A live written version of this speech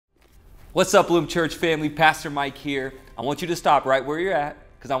What's up, Bloom Church family? Pastor Mike here. I want you to stop right where you're at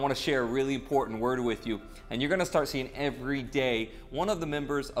because I want to share a really important word with you. And you're going to start seeing every day one of the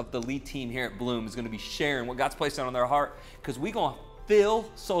members of the lead team here at Bloom is going to be sharing what God's placed on their heart, because we're going to fill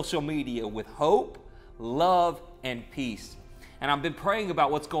social media with hope, love, and peace. And I've been praying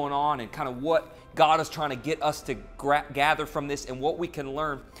about what's going on and kind of what God is trying to get us to gather from this and what we can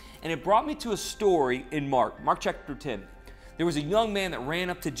learn. And it brought me to a story in Mark chapter 10. There was a young man that ran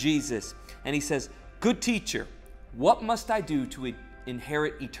up to Jesus and he says, "Good teacher, what must I do to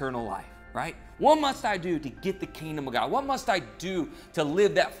inherit eternal life?" Right? What must I do to get the kingdom of God? What must I do to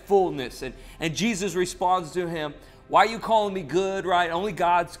live that fullness? And Jesus responds to him, "Why are you calling me good, right? Only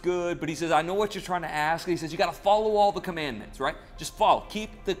God's good." But he says, "I know what you're trying to ask." He says, "You got to follow all the commandments, right? Just follow,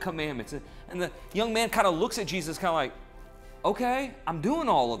 keep the commandments." And the young man kind of looks at Jesus kind of like, "Okay, I'm doing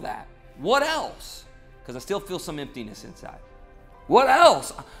all of that. What else?" Because I still feel some emptiness inside. What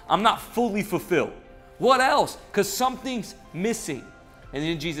else? I'm not fully fulfilled. What else? Because something's missing. And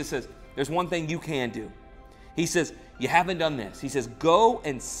then Jesus says, there's one thing you can do. He says, you haven't done this. He says, go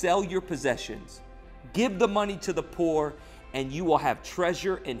and sell your possessions. Give the money to the poor, and you will have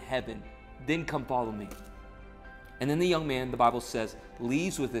treasure in heaven. Then come follow me. And then the young man, the Bible says,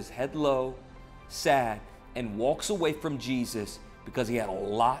 leaves with his head low, sad, and walks away from Jesus because he had a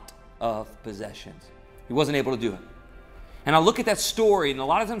lot of possessions. He wasn't able to do it. And I look at that story, and a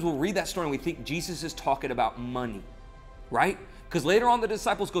lot of times we'll read that story and we think Jesus is talking about money, right? Because later on the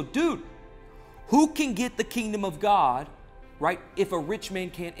disciples go, dude, who can get the kingdom of God, right, if a rich man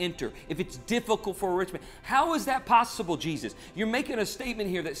can't enter, if it's difficult for a rich man? How is that possible, Jesus? You're making a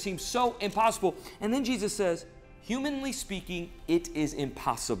statement here that seems so impossible. And then Jesus says, humanly speaking, it is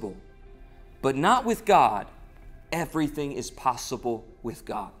impossible. But not with God. Everything is possible with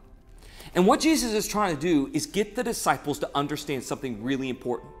God. And what Jesus is trying to do is get the disciples to understand something really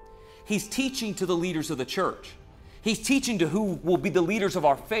important. He's teaching to the leaders of the church. He's teaching to who will be the leaders of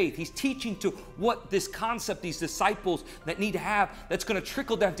our faith. He's teaching to what this concept, these disciples that need to have, that's going to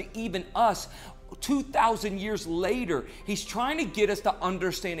trickle down to even us 2,000 years later. He's trying to get us to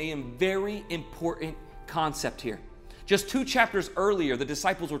understand a very important concept here. Just 2 chapters earlier, the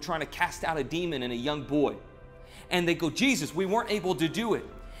disciples were trying to cast out a demon in a young boy. And they go, Jesus, we weren't able to do it.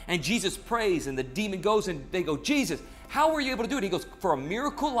 And Jesus prays, and the demon goes, and they go, Jesus, how were you able to do it? He goes, for a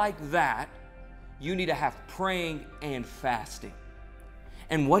miracle like that, you need to have praying and fasting.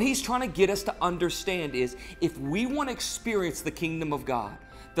 And what he's trying to get us to understand is, if we want to experience the kingdom of God,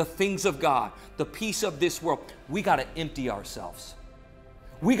 the things of God, the peace of this world, we got to empty ourselves.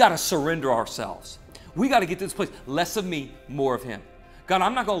 We got to surrender ourselves. We got to get to this place. Less of me, more of him. God,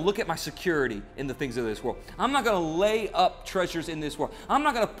 I'm not going to look at my security in the things of this world. I'm not going to lay up treasures in this world. I'm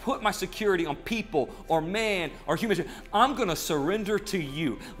not going to put my security on people or man or human. I'm going to surrender to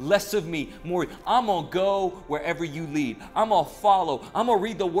you. Less of me, more. I'm going to go wherever you lead. I'm going to follow. I'm going to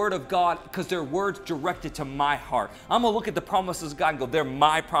read the word of God because they're words directed to my heart. I'm going to look at the promises of God and go, they're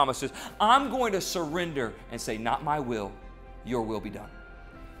my promises. I'm going to surrender and say, not my will, your will be done.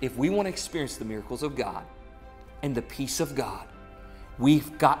 If we want to experience the miracles of God and the peace of God,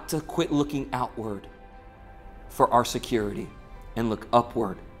 we've got to quit looking outward for our security and look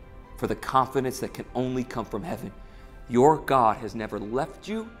upward for the confidence that can only come from heaven. Your God has never left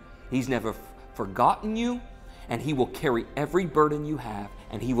you. He's never forgotten you. And he will carry every burden you have.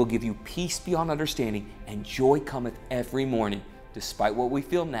 And he will give you peace beyond understanding. And joy cometh every morning. Despite what we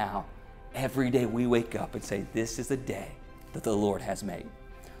feel now, every day we wake up and say, this is the day that the Lord has made.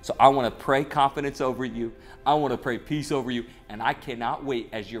 So I want to pray confidence over you. I want to pray peace over you. And I cannot wait,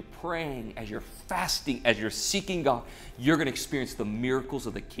 as you're praying, as you're fasting, as you're seeking God, you're going to experience the miracles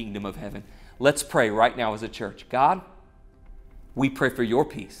of the kingdom of heaven. Let's pray right now as a church. God, we pray for your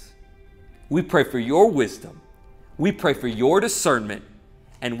peace. We pray for your wisdom. We pray for your discernment.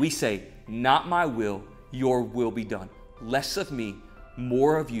 And we say, not my will, your will be done. Less of me,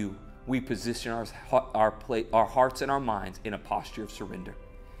 more of you. We position our hearts and our minds in a posture of surrender.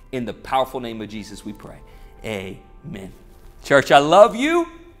 In the powerful name of Jesus, we pray. Amen. Church, I love you.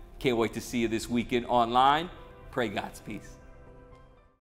 Can't wait to see you this weekend online. Pray God's peace.